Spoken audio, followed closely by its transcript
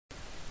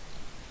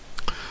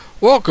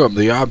Welcome.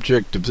 The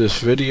object of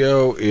this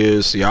video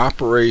is the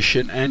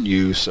operation and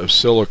use of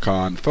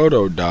silicon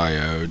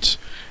photodiodes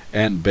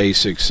and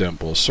basic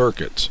simple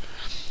circuits.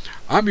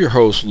 I'm your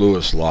host,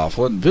 Lewis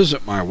Laughlin.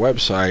 Visit my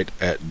website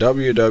at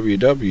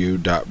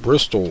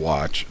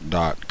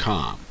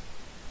www.bristolwatch.com.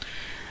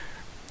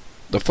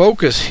 The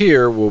focus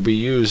here will be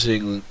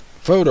using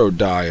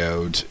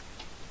photodiodes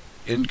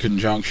in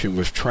conjunction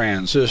with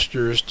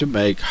transistors to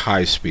make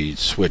high-speed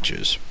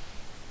switches.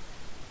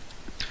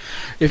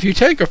 If you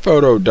take a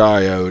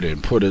photodiode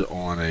and put it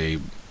on a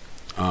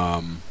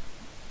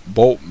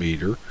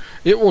voltmeter,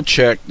 it will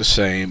check the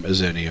same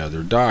as any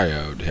other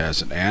diode. It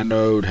has an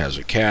anode, has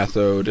a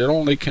cathode. It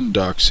only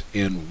conducts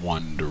in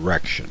one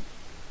direction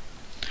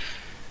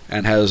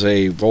and has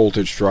a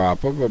voltage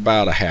drop of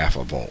about a half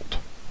a volt.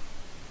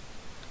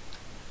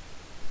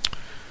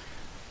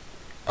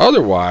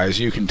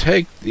 Otherwise, you can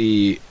take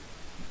the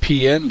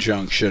PN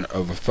junction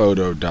of a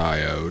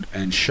photodiode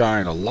and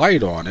shine a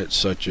light on it,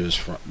 such as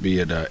be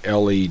it a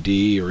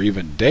LED or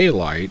even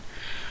daylight.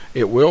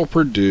 It will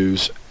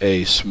produce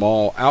a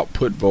small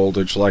output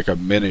voltage like a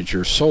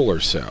miniature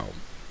solar cell.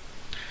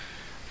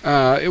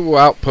 It will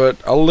output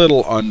a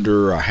little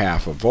under a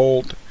half a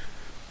volt.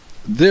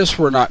 This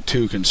we're not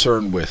too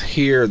concerned with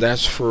here.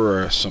 That's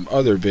for some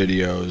other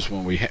videos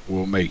when we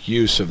will make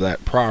use of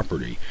that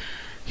property.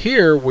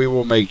 Here we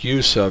will make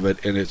use of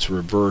it in its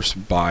reverse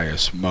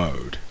bias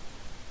mode.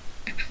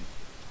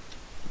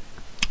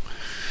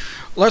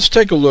 Let's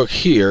take a look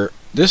here.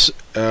 This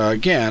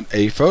again,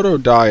 a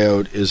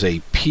photodiode is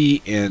a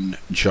PN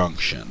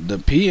junction. The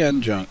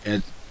PN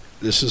junction,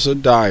 this is a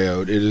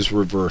diode. It is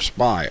reverse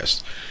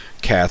biased,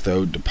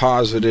 cathode to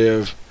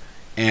positive,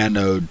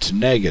 anode to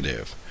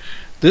negative.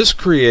 This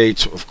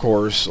creates, of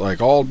course, like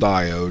all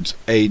diodes,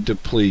 a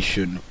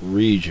depletion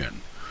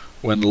region.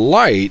 When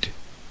light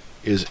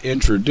is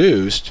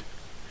introduced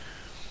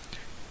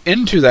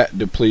into that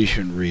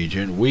depletion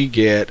region, we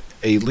get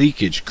a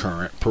leakage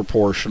current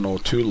proportional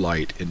to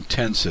light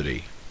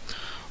intensity.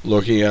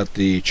 Looking at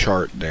the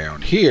chart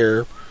down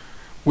here,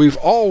 we've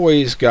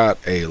always got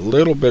a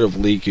little bit of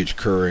leakage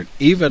current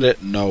even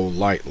at no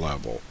light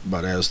level,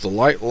 but as the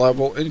light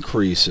level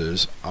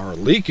increases, our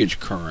leakage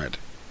current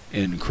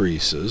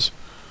increases,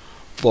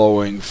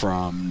 flowing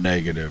from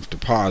negative to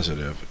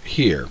positive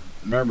here.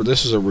 Remember,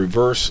 this is a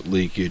reverse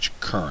leakage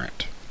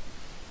current.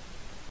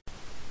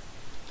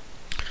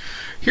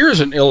 Here's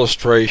an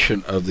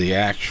illustration of the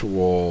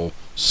actual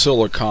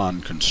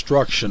silicon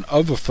construction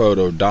of a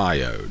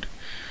photodiode.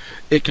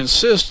 It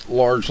consists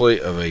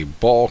largely of a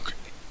bulk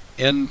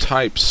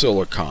N-type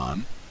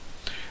silicon,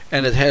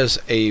 and it has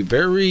a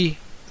very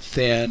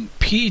thin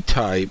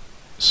P-type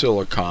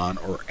silicon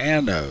or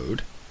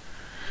anode,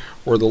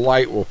 where the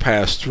light will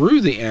pass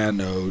through the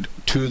anode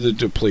to the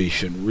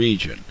depletion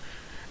region.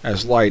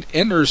 As light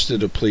enters the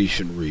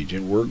depletion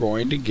region, we're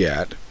going to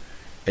get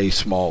a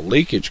small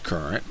leakage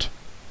current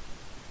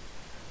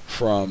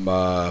from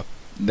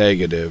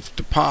negative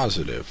to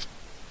positive.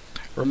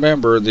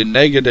 Remember, the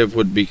negative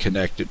would be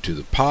connected to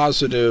the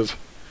positive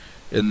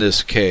in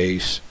this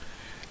case,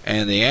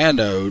 and the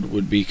anode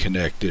would be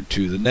connected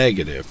to the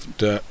negative,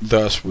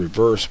 thus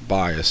reverse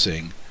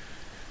biasing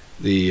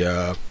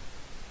the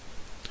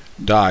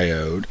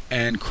diode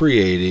and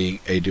creating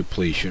a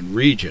depletion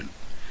region.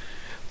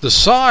 The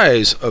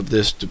size of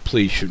this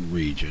depletion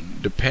region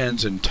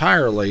depends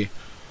entirely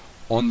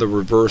on the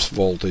reverse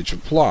voltage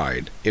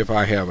applied. If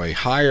I have a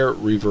higher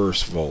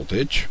reverse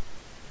voltage,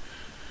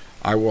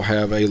 I will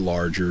have a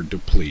larger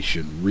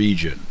depletion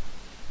region.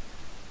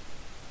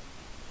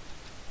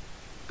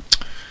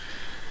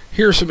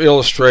 Here are some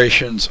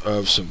illustrations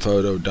of some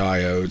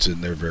photodiodes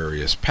in their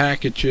various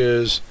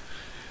packages.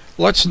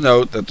 Let's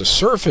note that the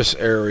surface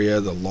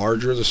area, the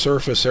larger the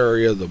surface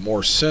area, the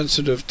more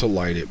sensitive to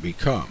light it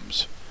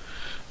becomes.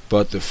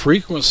 But the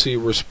frequency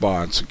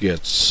response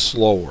gets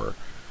slower.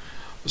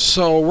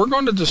 So we're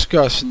going to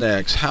discuss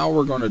next how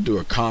we're going to do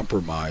a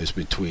compromise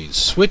between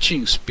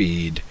switching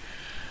speed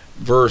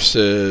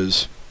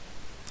versus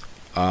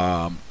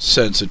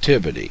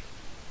sensitivity.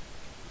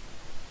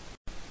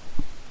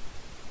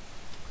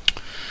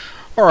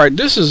 Alright,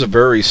 this is a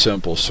very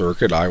simple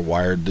circuit. I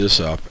wired this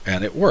up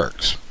and it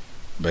works.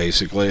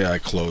 Basically, I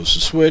close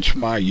the switch,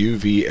 my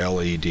UV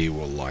LED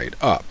will light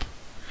up.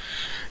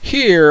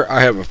 Here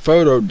I have a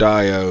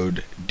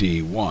photodiode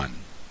D1.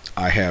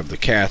 I have the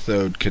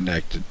cathode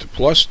connected to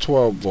plus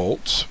 12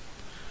 volts,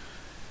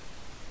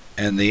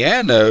 and the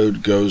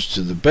anode goes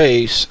to the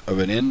base of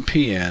an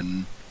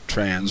NPN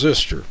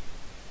transistor.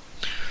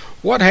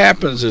 What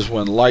happens is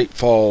when light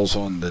falls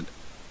on the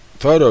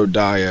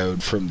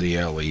photodiode from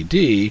the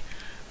LED,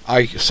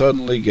 I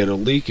suddenly get a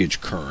leakage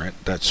current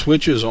that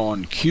switches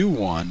on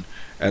Q1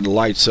 and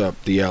lights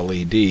up the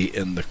LED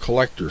in the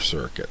collector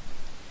circuit.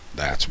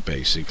 That's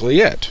basically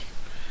it.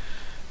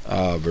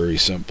 Very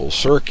simple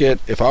circuit.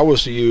 If I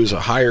was to use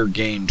a higher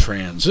gain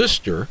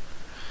transistor,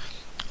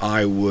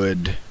 I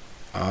would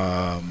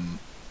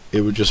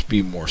it would just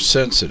be more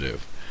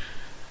sensitive.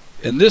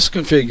 In this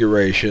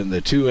configuration,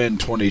 the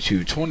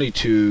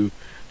 2N2222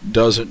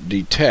 doesn't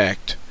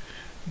detect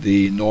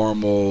the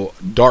normal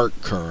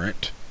dark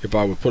current. If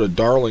I would put a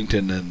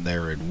Darlington in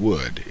there, it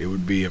would. It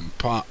would be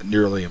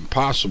nearly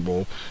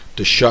impossible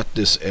to shut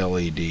this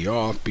LED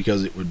off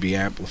because it would be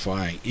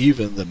amplifying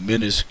even the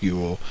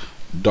minuscule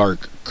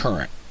dark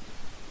current.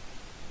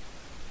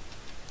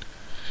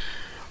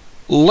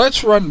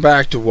 Let's run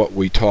back to what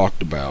we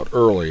talked about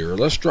earlier.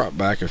 Let's drop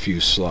back a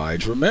few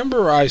slides.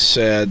 Remember I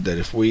said that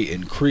if we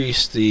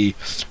increase the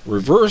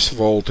reverse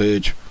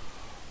voltage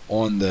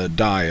on the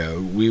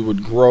diode, we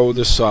would grow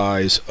the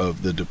size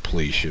of the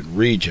depletion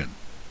region.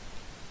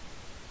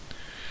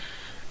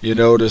 You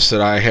notice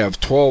that I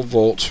have 12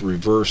 volts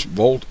reverse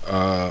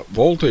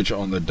voltage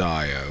on the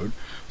diode,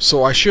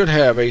 so I should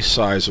have a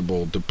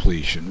sizable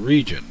depletion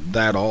region.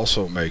 That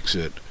also makes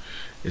it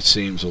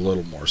seems a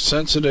little more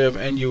sensitive,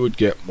 and you would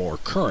get more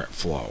current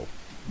flow.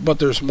 But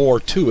there's more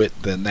to it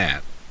than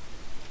that.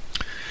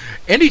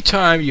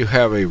 Anytime you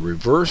have a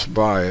reverse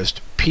biased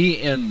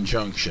PN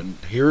junction,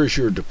 here is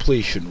your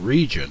depletion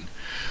region,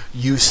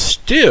 you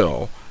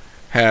still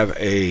have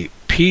a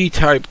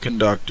P-type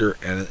conductor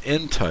and an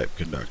N-type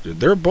conductor.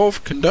 They're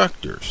both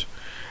conductors,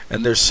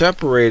 and they're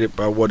separated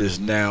by what is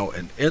now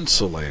an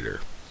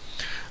insulator.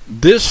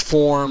 This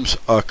forms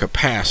a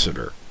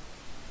capacitor.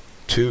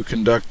 Two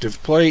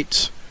conductive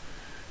plates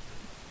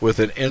with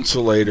an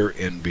insulator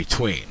in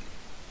between.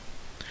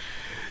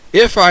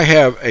 If I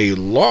have a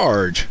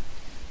large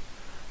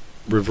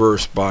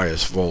reverse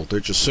bias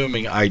voltage,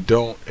 assuming I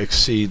don't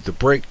exceed the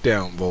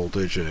breakdown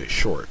voltage and it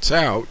shorts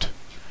out,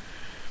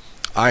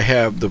 I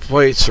have the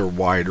plates are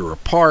wider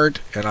apart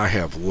and I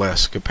have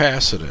less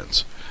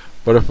capacitance.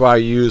 But if I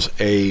use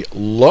a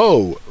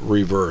low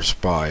reverse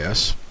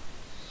bias,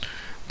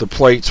 the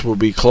plates will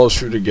be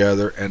closer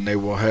together and they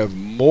will have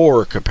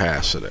more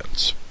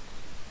capacitance.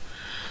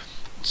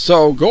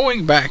 So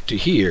going back to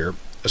here,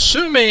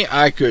 assuming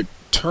I could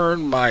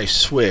turn my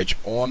switch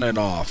on and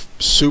off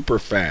super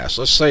fast,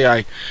 let's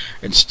say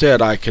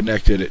instead I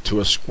connected it to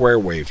a square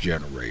wave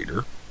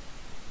generator,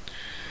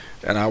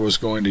 and I was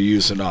going to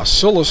use an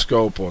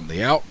oscilloscope on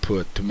the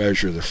output to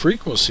measure the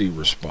frequency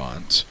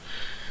response,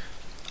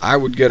 I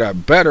would get a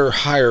better,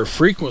 higher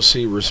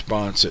frequency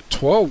response at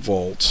 12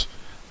 volts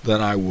than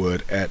I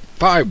would at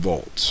 5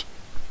 volts,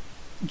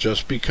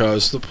 just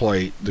because the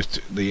plate,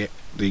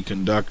 the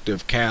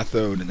conductive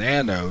cathode and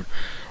anode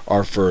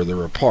are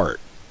further apart.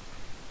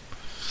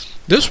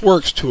 This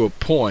works to a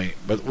point,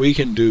 but we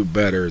can do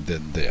better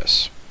than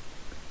this.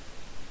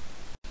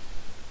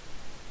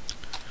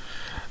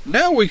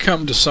 Now we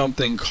come to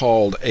something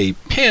called a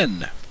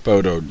pin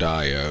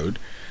photodiode.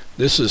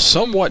 This is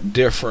somewhat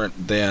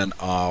different than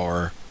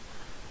our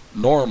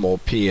normal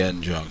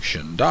PN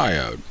junction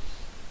diode.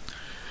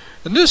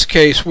 In this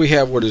case, we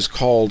have what is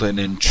called an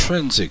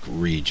intrinsic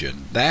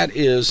region. That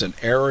is an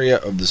area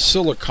of the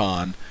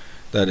silicon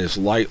that is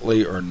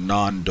lightly or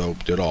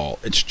non-doped at all.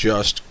 It's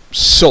just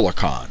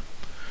silicon,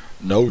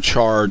 no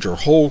charge or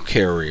hole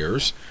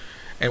carriers,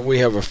 and we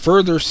have a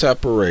further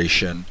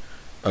separation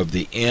of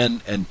the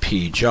N and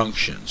P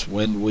junctions.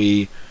 When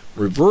we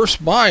reverse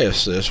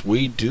bias this,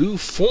 we do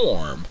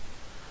form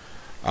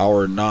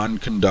our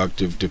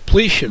non-conductive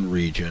depletion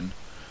region,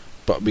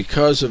 but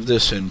because of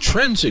this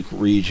intrinsic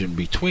region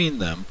between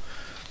them,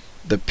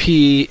 the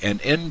P and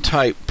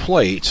N-type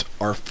plates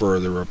are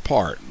further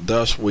apart.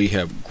 Thus, we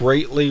have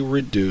greatly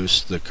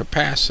reduced the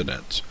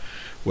capacitance.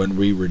 When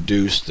we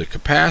reduce the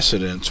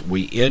capacitance,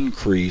 we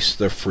increase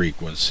the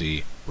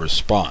frequency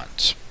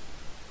response.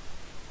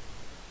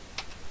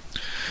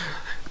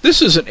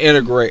 This is an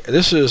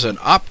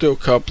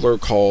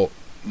optocoupler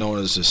known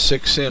as the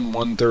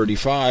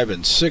 6N135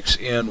 and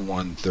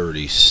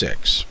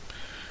 6N136.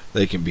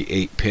 They can be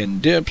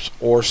 8-pin dips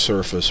or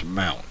surface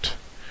mount.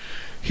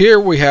 Here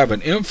we have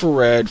an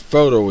infrared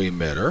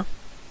photoemitter,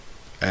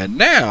 and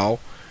now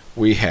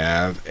we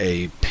have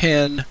a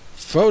pin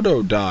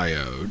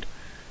photodiode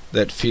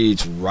that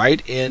feeds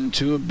right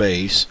into a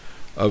base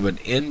of an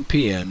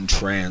NPN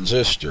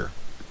transistor.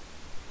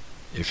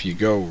 If you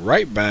go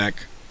right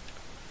back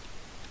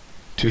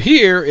to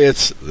here,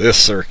 it's this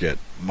circuit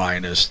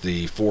minus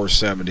the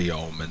 470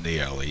 ohm and the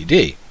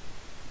LED.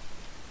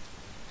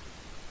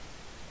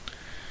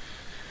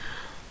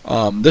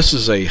 This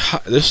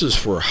is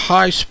for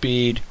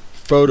high-speed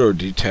photo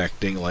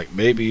detecting, like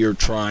maybe you're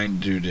trying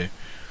to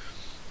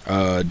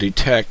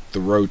detect the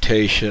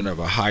rotation of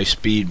a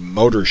high-speed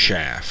motor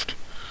shaft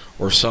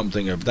or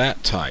something of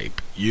that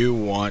type. You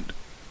want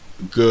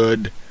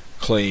good,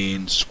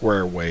 clean,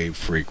 square wave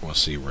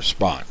frequency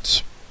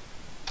response.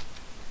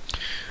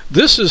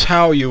 This is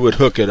how you would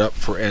hook it up,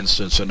 for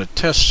instance, in a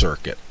test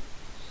circuit.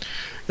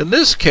 In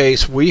this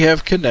case, we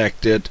have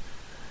connected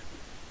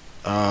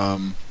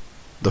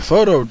the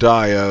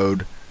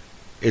photodiode.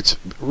 It's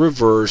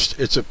reversed.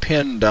 It's a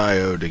pin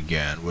diode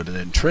again with an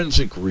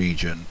intrinsic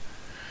region,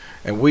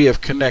 and we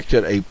have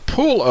connected a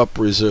pull-up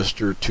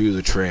resistor to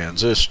the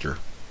transistor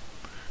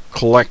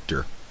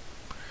collector.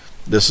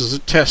 This is a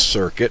test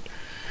circuit,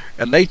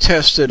 and they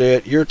tested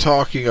it. You're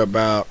talking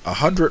about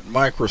 100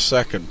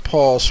 microsecond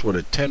pulse with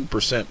a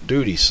 10%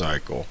 duty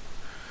cycle,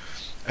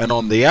 and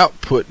on the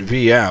output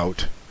V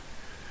out,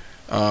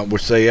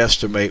 which they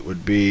estimate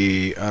would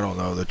be, I don't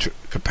know, the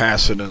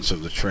capacitance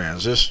of the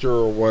transistor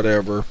or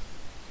whatever.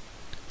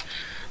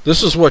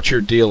 This is what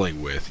you're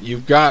dealing with.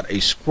 You've got a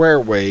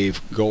square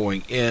wave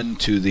going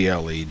into the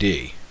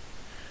LED.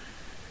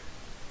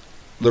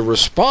 The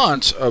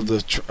response of the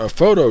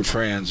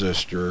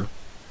phototransistor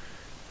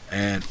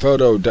and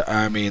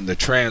the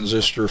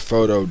transistor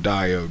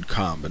photodiode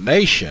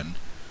combination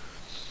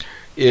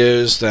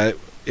is that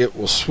it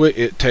will switch.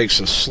 It takes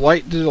a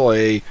slight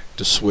delay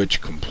to switch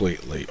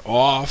completely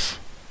off,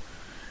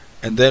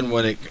 and then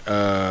when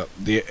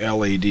the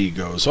LED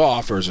goes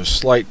off, there's a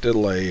slight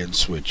delay in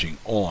switching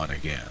on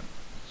again.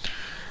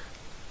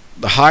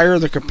 The higher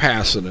the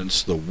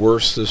capacitance, the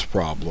worse this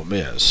problem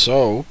is.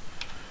 So,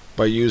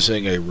 by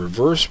using a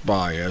reverse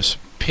bias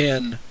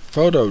pin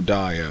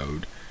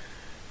photodiode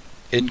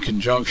in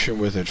conjunction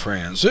with a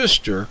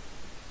transistor,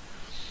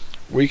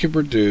 we can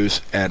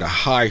produce at a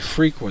high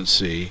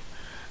frequency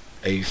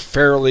a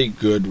fairly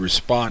good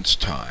response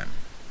time.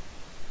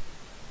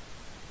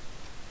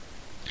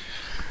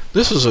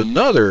 This is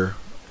another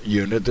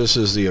unit. This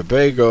is the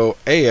Avago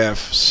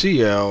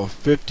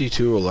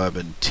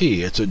AFCL5211T.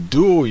 It's a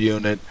dual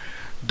unit,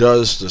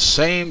 does the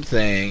same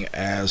thing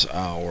as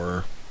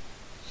our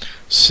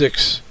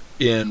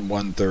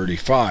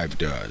 6N135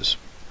 does,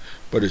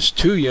 but it's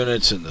 2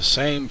 units in the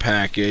same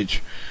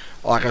package.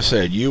 Like I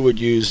said, you would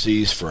use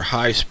these for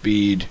high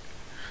speed,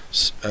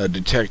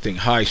 detecting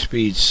high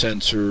speed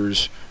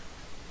sensors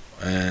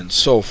and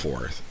so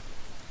forth.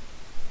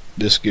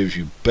 This gives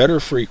you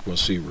better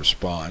frequency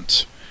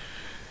response,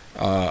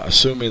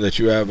 assuming that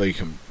you have a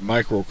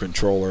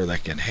microcontroller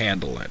that can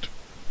handle it,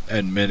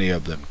 and many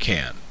of them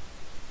can.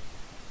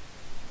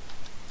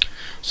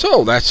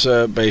 So that's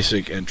a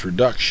basic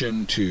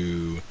introduction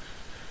to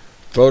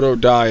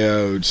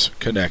photodiodes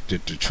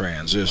connected to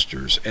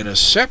transistors. In a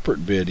separate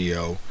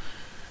video,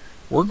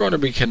 we're going to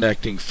be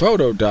connecting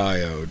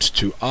photodiodes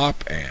to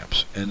op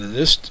amps, and in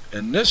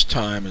this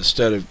time,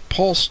 instead of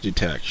pulse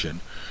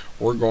detection,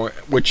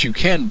 which you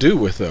can do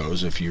with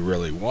those if you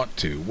really want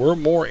to, we're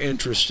more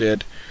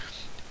interested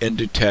in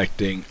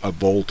detecting a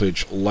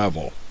voltage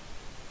level.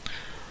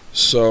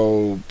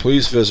 So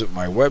please visit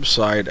my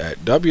website at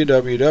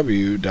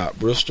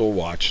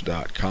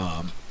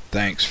www.bristolwatch.com.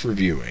 Thanks for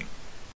viewing.